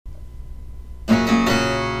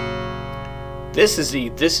This is the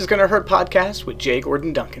This Is Gonna Hurt podcast with Jay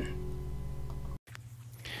Gordon Duncan.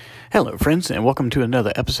 Hello, friends, and welcome to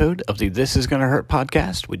another episode of the This Is Gonna Hurt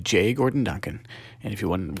podcast with Jay Gordon Duncan. And if you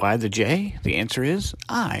wonder why the J, the answer is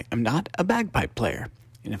I am not a bagpipe player.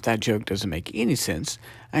 And if that joke doesn't make any sense,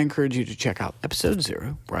 I encourage you to check out episode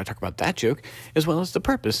 0, where I talk about that joke, as well as the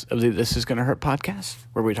purpose of the This Is Gonna Hurt podcast,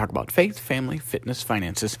 where we talk about faith, family, fitness,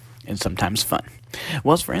 finances, and sometimes fun.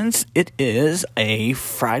 Well, friends, it is a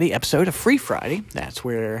Friday episode, a free Friday. That's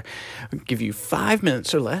where I give you 5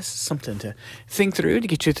 minutes or less, something to think through to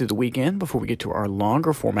get you through the weekend before we get to our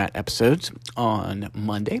longer format episodes on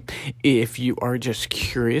Monday. If you are just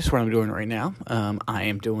curious what I'm doing right now, I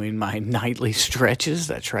am doing my nightly stretches.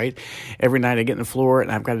 That's right. Every night I get on the floor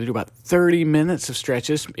and I've got to do about 30 minutes of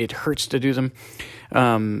stretches. It hurts to do them,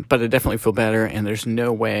 but I definitely feel better, and there's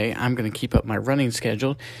no way I'm going to keep up my running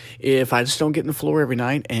schedule if I just don't get in the floor every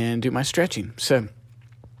night and do my stretching. So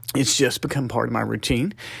it's just become part of my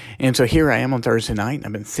routine. And so here I am on Thursday night, and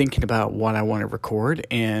I've been thinking about what I want to record.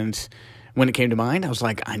 And when it came to mind, I was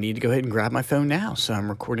like, I need to go ahead and grab my phone now. So I'm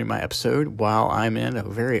recording my episode while I'm in a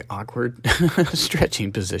very awkward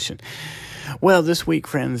stretching position. Well, this week,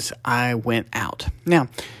 friends, I went out. Now,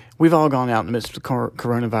 we've all gone out in the midst of the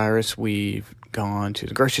coronavirus. We've gone to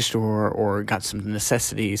the grocery store or got some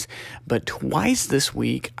necessities. But twice this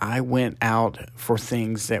week, I went out for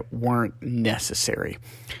things that weren't necessary.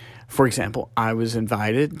 For example, I was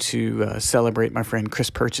invited to celebrate my friend Chris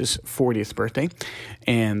Perch's 40th birthday,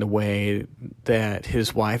 and the way that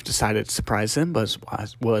his wife decided to surprise him was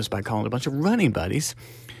by calling a bunch of running buddies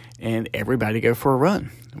and everybody go for a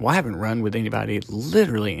run. Well, I haven't run with anybody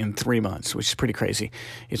literally in 3 months, which is pretty crazy.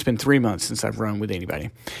 It's been 3 months since I've run with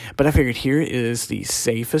anybody. But I figured here is the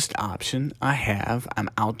safest option I have.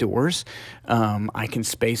 I'm outdoors. I can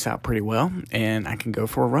space out pretty well, and I can go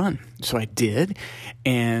for a run. So I did,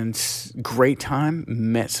 and great time.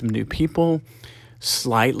 Met some new people.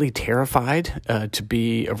 Slightly terrified to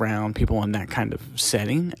be around people in that kind of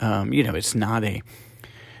setting. It's not a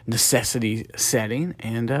necessity setting,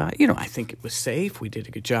 and I think it was safe. We did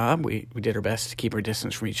a good job. We did our best to keep our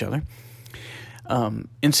distance from each other,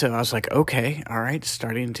 and so I was like, okay, all right,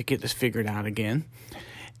 starting to get this figured out again.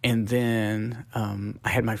 And then I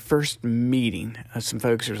had my first meeting. Some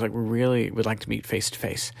folks who was like, we really would like to meet face to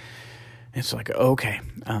face. And it's like, okay,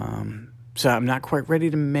 so I'm not quite ready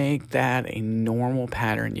to make that a normal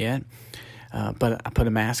pattern yet, but I put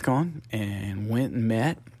a mask on and went and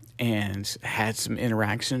met and had some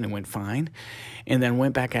interaction and went fine. And then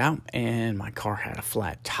went back out, and my car had a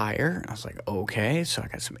flat tire. I was like, okay, so I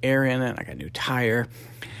got some air in it. I got a new tire,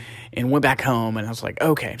 and went back home, and I was like,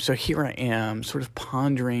 okay, so here I am sort of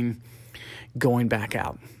pondering going back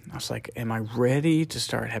out. I was like, am I ready to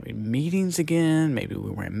start having meetings again? Maybe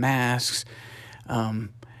we're wearing masks.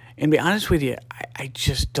 And to be honest with you, I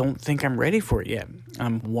just don't think I'm ready for it yet.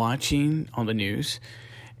 I'm watching on the news,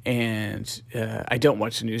 and I don't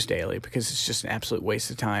watch the news daily because it's just an absolute waste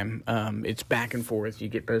of time. It's back and forth. You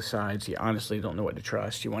get both sides. You honestly don't know what to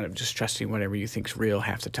trust. You wind up just trusting whatever you think's real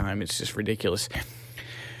half the time. It's just ridiculous.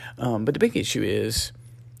 But the big issue is,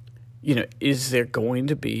 is there going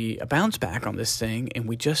to be a bounce back on this thing? And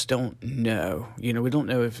we just don't know. We don't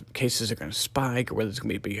know if cases are going to spike or whether it's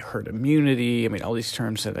going to be herd immunity. I mean, all these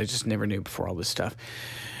terms that I just never knew before all this stuff.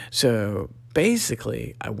 So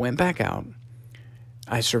basically, I went back out.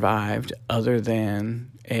 I survived other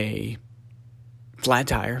than a flat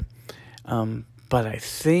tire. But I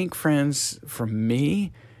think, friends, for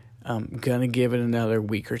me, I'm going to give it another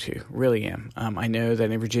week or two. Really am. I know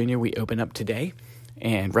that in Virginia we open up today,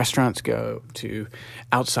 and restaurants go to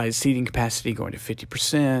outside seating capacity going to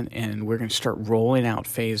 50%, and we're going to start rolling out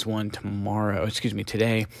phase 1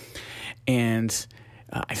 today. And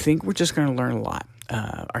I think we're just going to learn a lot.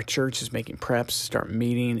 Our church is making preps to start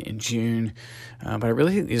meeting in June, but I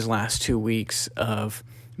really think these last 2 weeks of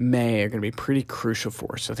May are going to be pretty crucial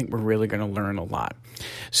for us. I think we're really going to learn a lot.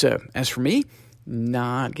 So as for me,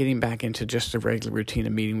 not getting back into just a regular routine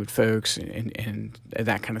of meeting with folks and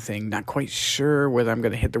that kind of thing. Not quite sure whether I'm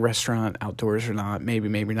going to hit the restaurant outdoors or not.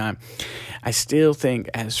 Maybe not. I still think,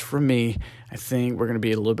 as for me, I think we're going to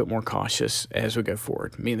be a little bit more cautious as we go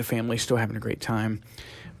forward. Me and the family still having a great time,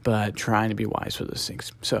 but trying to be wise with those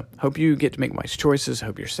things. So hope you get to make wise choices.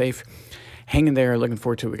 Hope you're safe. Hang in there. Looking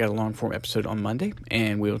forward to it. We got a long form episode on Monday,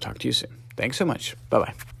 and we will talk to you soon. Thanks so much.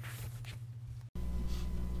 Bye-bye.